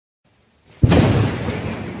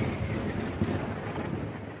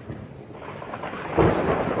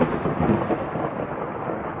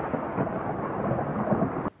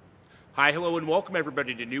Hi, hello, and welcome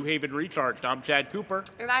everybody to New Haven ReCharg'd. I'm Chad Cooper.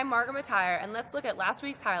 And I'm Margaret Matire, and let's look at last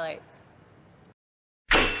week's highlights.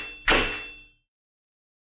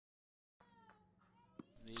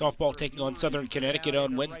 Softball taking on Southern Connecticut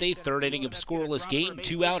on Wednesday. Third inning of a scoreless game.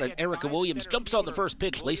 2 out, and Erica Williams jumps on the first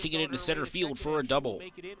pitch, lacing it into center field for a double.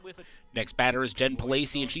 Next batter is Jen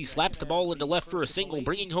Palacey, and she slaps the ball into left for a single,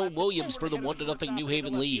 bringing home Williams for the 1-0 New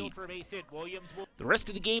Haven lead. The rest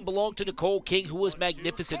of the game belonged to Nicole King, who was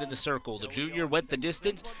magnificent in the circle. The junior went the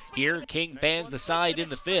distance. Here, King fans the side in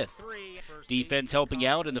the 5th. Defense helping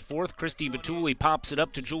out in the 4th. Christy Vituli pops it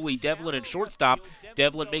up to Julie Devlin in shortstop.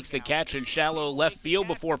 Devlin makes the catch in shallow left field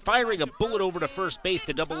before firing a bullet over to first base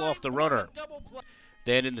to double off the runner.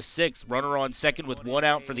 Then in the 6th, runner on second with 1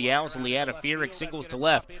 out for the Owls, and Leanna Feerick singles to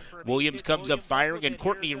left. Williams comes up firing, and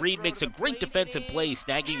Courtney Reed makes a great defensive play,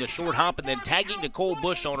 snagging the short hop and then tagging Nicole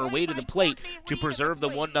Bush on her way to the plate to preserve the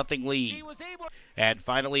 1-0 lead. And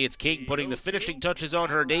finally, it's King putting the finishing touches on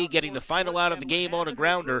her day, getting the final out of the game on a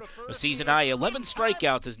grounder. A season-high 11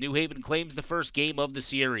 strikeouts as New Haven claims the first game of the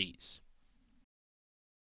series.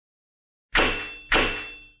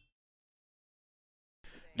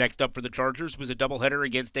 Next up for the Chargers was a doubleheader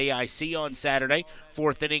against AIC on Saturday.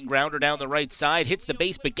 4th inning grounder down the right side, hits the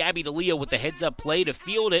base, but Gabby DeLeo with the heads-up play to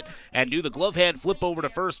field it and do the glove hand flip over to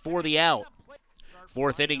first for the out.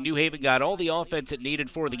 4th inning, New Haven got all the offense it needed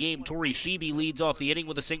for the game. Tori Sheeby leads off the inning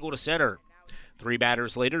with a single to center. 3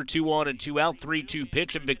 batters later, 2 on and 2 out, 3-2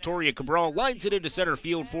 pitch, and Victoria Cabral lines it into center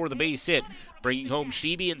field for the base hit, bringing home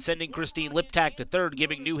Sheeby and sending Christine Liptak to third,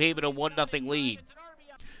 giving New Haven a 1-0 lead.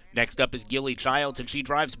 Next up is Gilly Childs, and she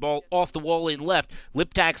drives the ball off the wall in left.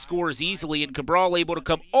 Liptak scores easily, and Cabral able to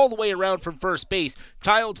come all the way around from first base.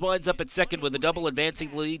 Childs winds up at second with a double,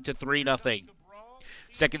 advancing the lead to 3-0.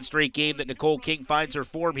 Second straight game that Nicole King finds her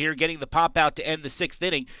form here, getting the pop out to end the 6th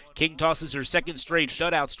inning. King tosses her second straight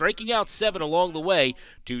shutout, striking out 7 along the way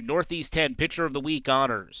to Northeast 10 Pitcher of the Week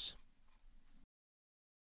honors.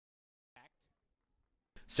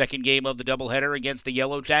 Second game of the doubleheader against the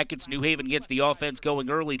Yellow Jackets. New Haven gets the offense going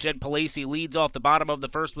early. Jen Palacey leads off the bottom of the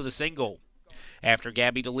 1st with a single. After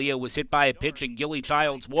Gabby DeLeo was hit by a pitch and Gilly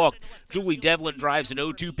Childs walked, Julie Devlin drives an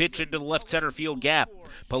 0-2 pitch into the left center field gap.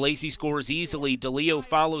 Palacey scores easily. DeLeo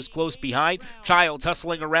follows close behind. Childs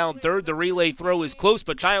hustling around third. The relay throw is close,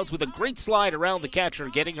 but Childs with a great slide around the catcher,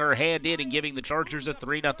 getting her hand in and giving the Chargers a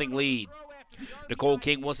 3-0 lead. Nicole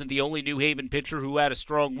King wasn't the only New Haven pitcher who had a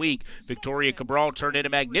strong week. Victoria Cabral turned in a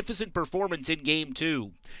magnificent performance in Game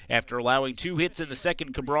 2. After allowing 2 hits in the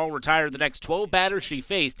second, Cabral retired the next 12 batters she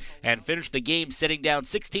faced and finished the game setting down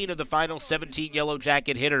 16 of the final 17 Yellow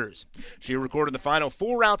Jacket hitters. She recorded the final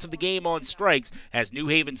 4 outs of the game on strikes as New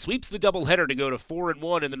Haven sweeps the doubleheader to go to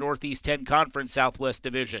 4-1 in the Northeast 10 Conference Southwest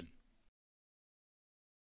Division.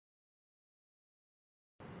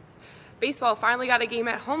 Baseball finally got a game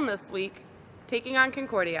at home this week, taking on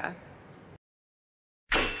Concordia.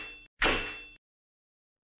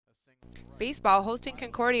 Baseball hosting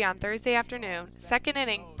Concordia on Thursday afternoon. Second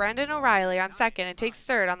inning, Brendan O'Reilly on second and takes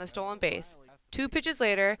third on the stolen base. 2 pitches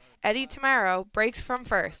later, Eddie Tamaro breaks from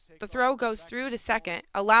first. The throw goes through to second,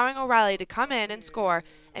 allowing O'Reilly to come in and score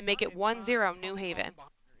and make it 1-0 New Haven.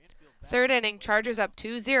 Third inning, Chargers up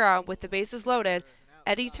 2-0 with the bases loaded.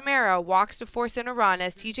 Eddie Tamaro walks to force in a run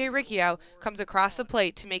as TJ Riccio comes across the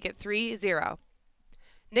plate to make it 3-0.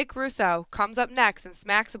 Nick Russo comes up next and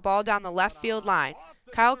smacks a ball down the left field line.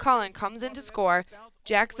 Kyle Cullen comes in to score.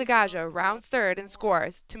 Jack Zagaja rounds third and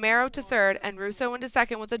scores. Tamaro to third and Russo into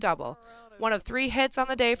second with a double. One of 3 hits on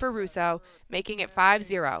the day for Russo, making it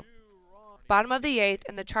 5-0. Bottom of the 8th,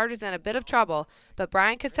 and the Chargers in a bit of trouble, but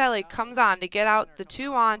Brian Caselli comes on to get out the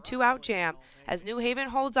 2-on, 2-out jam as New Haven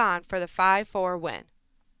holds on for the 5-4 win.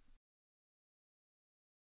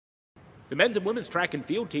 The men's and women's track and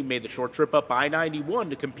field team made the short trip up I-91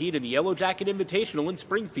 to compete in the Yellow Jacket Invitational in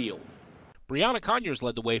Springfield. Brianna Conyers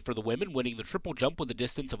led the way for the women, winning the triple jump with a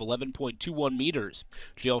distance of 11.21 meters.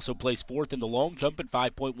 She also placed 4th in the long jump at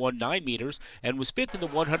 5.19 meters and was 5th in the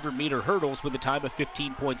 100-meter hurdles with a time of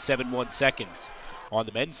 15.71 seconds. On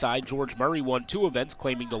the men's side, George Murray won 2 events,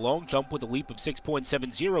 claiming the long jump with a leap of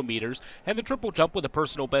 6.70 meters and the triple jump with a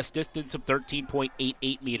personal best distance of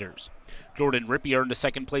 13.88 meters. Jordan Rippey earned a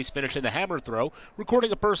second-place finish in the hammer throw,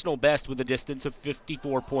 recording a personal best with a distance of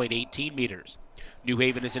 54.18 meters. New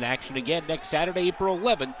Haven is in action again next Saturday, April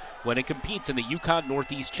 11th, when it competes in the Yukon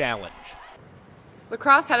Northeast Challenge.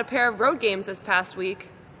 Lacrosse had a pair of road games this past week.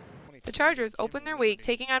 The Chargers opened their week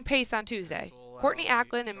taking on Pace on Tuesday. Courtney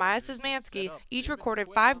Ackland and Maya Szymanski each recorded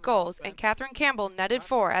 5 goals, and Catherine Campbell netted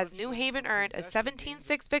 4 as New Haven earned a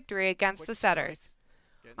 17-6 victory against the Setters.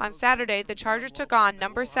 On Saturday, the Chargers took on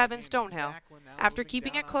number 7 Stonehill. After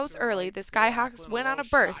keeping it close early, the Skyhawks went on a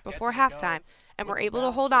burst before halftime and were able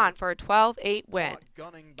to hold on for a 12-8 win.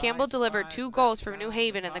 Campbell delivered 2 goals for New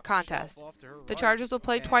Haven in the contest. The Chargers will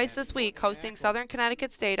play twice this week, hosting Southern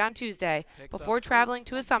Connecticut State on Tuesday before traveling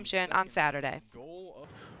to Assumption on Saturday.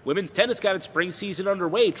 Women's tennis got its spring season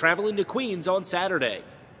underway, traveling to Queens on Saturday.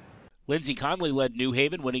 Lindsey Conley led New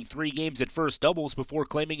Haven, winning 3 games at first doubles before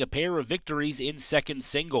claiming a pair of victories in second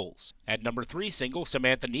singles. At number 3 single,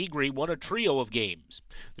 Samantha Negri won a trio of games.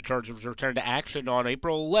 The Chargers return to action on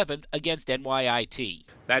April 11th against NYIT.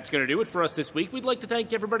 That's going to do it for us this week. We'd like to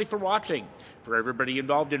thank everybody for watching. For everybody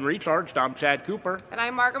involved in ReCharg'd, I'm Chad Cooper. And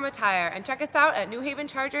I'm Margaret Matire, and check us out at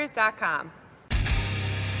NewHavenChargers.com.